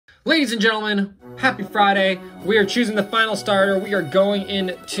Ladies and gentlemen, happy Friday. We are choosing the final starter. We are going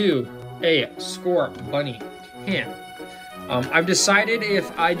into a Scorbunny hand. I've decided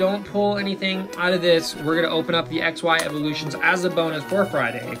if I don't pull anything out of this, we're going to open up the XY evolutions as a bonus for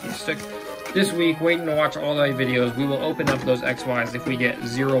Friday. If you stick this week waiting to watch all the videos, we will open up those XYs if we get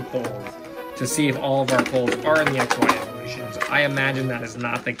 0 pulls to see if all of our pulls are in the XY evolutions. I imagine that is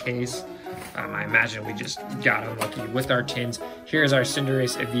not the case. I imagine we just got unlucky with our tins. Here's our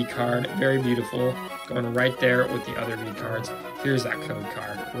Cinderace V card, very beautiful, going right there with the other V cards. Here's that code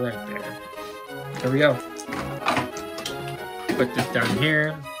card right there. There we go. Put this down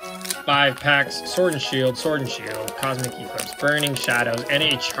here. 5 packs, Sword and Shield, Cosmic Eclipse, Burning Shadows, and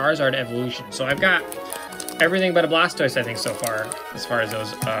a Charizard evolution. So I've got everything but a Blastoise, I think, so far as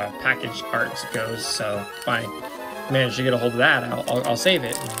those packaged arts goes. So if I manage to get a hold of that, I'll save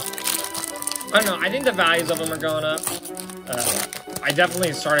it. I don't know, I think the values of them are going up. I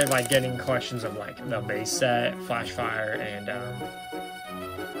definitely started like getting collections of like the base set, Flash Fire, and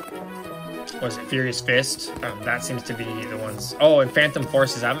what is it, Furious Fist? That seems to be the ones. Oh, and Phantom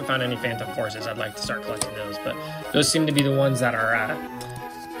Forces. I haven't found any Phantom Forces. I'd like to start collecting those, but those seem to be the ones that are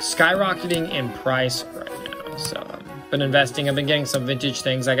skyrocketing in price right now. So been investing. I've been getting some vintage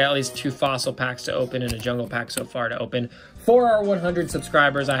things. I got at least 2 fossil packs to open and a jungle pack so far to open for our 100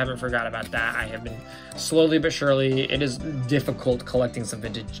 subscribers. I haven't forgot about that. I have been slowly but surely. It is difficult collecting some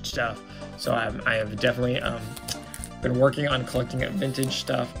vintage stuff, so I have definitely been working on collecting vintage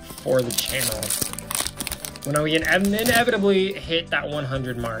stuff for the channel. When we inevitably hit that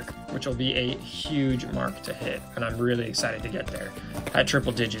 100 mark, which will be a huge mark to hit, and I'm really excited to get there. That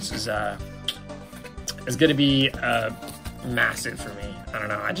triple digits is going to be massive for me. I don't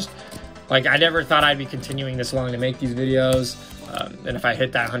know. I never thought I'd be continuing this long to make these videos. And if I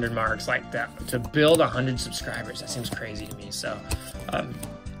hit that 100 marks like that, to build 100 subscribers, that seems crazy to me. So,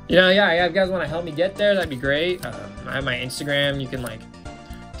 you know, yeah, if you guys want to help me get there, that'd be great. I have my Instagram. You can like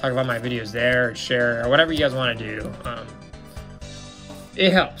talk about my videos there, or share, or whatever you guys want to do.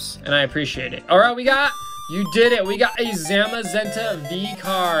 It helps, and I appreciate it. All right, you did it. We got a Zamazenta V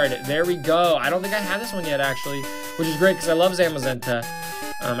card. There we go. I don't think I had this one yet, actually, which is great because I love Zamazenta.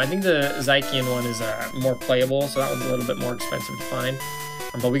 I think the Zykian one is more playable, so that one's a little bit more expensive to find.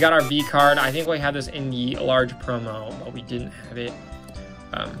 But we got our V card. I think we had this in the large promo, but we didn't have it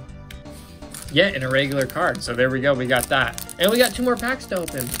yet in a regular card. So there we go. We got that. And we got 2 more packs to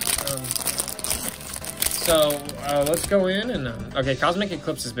open. So let's go in and... okay, Cosmic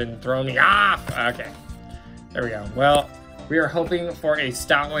Eclipse has been throwing me off. Okay. There we go. Well, we are hoping for a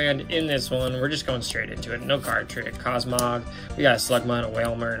Stoutland in this one. We're just going straight into it. No card trick. Cosmog. We got a Slugma, a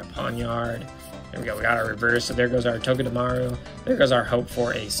Wailmer, and a Pawniard. There we go. We got our reverse. So there goes our Togedemaru. There goes our hope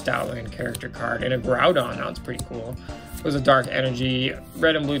for a Stoutland character card. And a Groudon. That's pretty cool. It was a Dark Energy,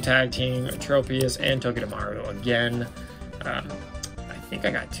 Red and Blue Tag Team, Tropius, and Togedemaru again. I think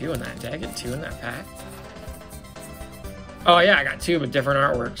I got 2 in that. Did I get 2 in that pack? Oh yeah, I got 2, but different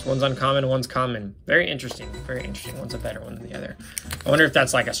artworks. One's uncommon, one's common. Very interesting, very interesting. One's a better one than the other. I wonder if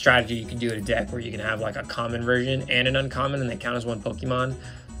that's like a strategy you can do in a deck where you can have like a common version and an uncommon and they count as one Pokemon.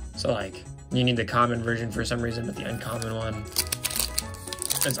 So like, you need the common version for some reason, but the uncommon one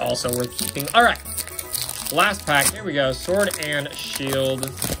is also worth keeping. All right, last pack, here we go. Sword and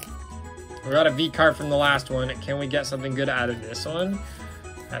Shield. We got a V card from the last one. Can we get something good out of this one?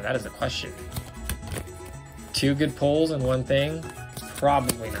 That is the question. 2 good pulls and 1 thing?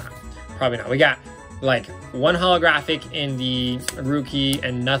 Probably not. Probably not. We got like 1 holographic in the Rookie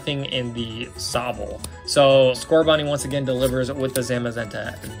and nothing in the Sobble. So Scorbunny once again delivers with the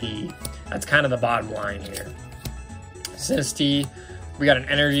Zamazenta V. That's kind of the bottom line here. Sinistea, we got an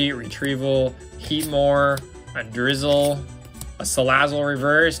Energy, Retrieval, Heatmore, a Drizzle, a Salazzle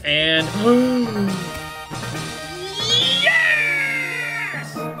reverse, and...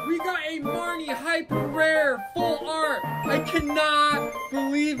 Hyper rare full art. I cannot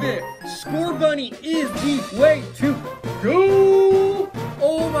believe it. Scorbunny is the way to go.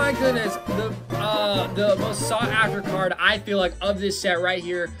 Oh my goodness, the most sought after card I feel like of this set right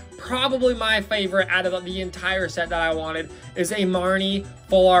here, probably my favorite out of the entire set that I wanted, is a Marnie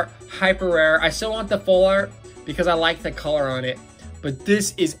full art hyper rare. I still want the full art because I like the color on it. But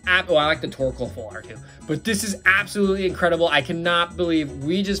this is, I like the Torkoal full art too. But this is absolutely incredible. I cannot believe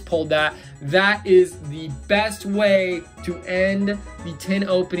we just pulled that. That is the best way to end the tin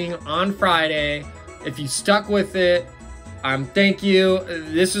opening on Friday. If you stuck with it, thank you.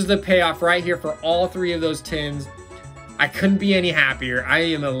 This is the payoff right here for all 3 of those tins. I couldn't be any happier. I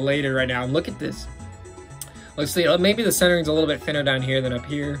am elated right now. And look at this. Let's see, maybe the centering's a little bit thinner down here than up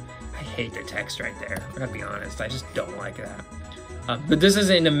here. I hate the text right there. I gotta be honest, I just don't like that. But this is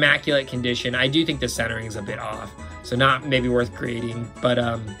in immaculate condition. I do think the centering is a bit off, so not maybe worth grading. But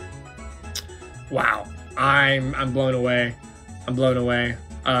wow, I'm blown away. I'm blown away.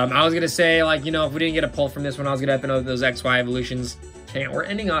 I was gonna say, like, you know, if we didn't get a pull from this one, I was gonna open up those XY evolutions. Okay, we're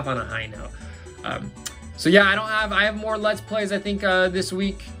ending off on a high note. So yeah, I have more Let's Plays, I think, this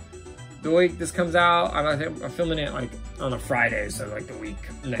week. The week this comes out, I'm filming it like on a Friday, so like the week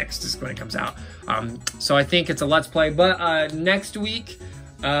next is when it comes out. So I think it's a Let's Play, but next week,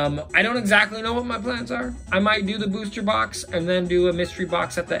 I don't exactly know what my plans are. I might do the booster box and then do a mystery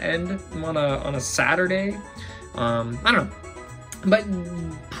box at the end on a Saturday. I don't know, but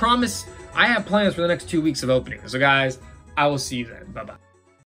promise I have plans for the next 2 weeks of opening. So guys, I will see you then. Bye-bye.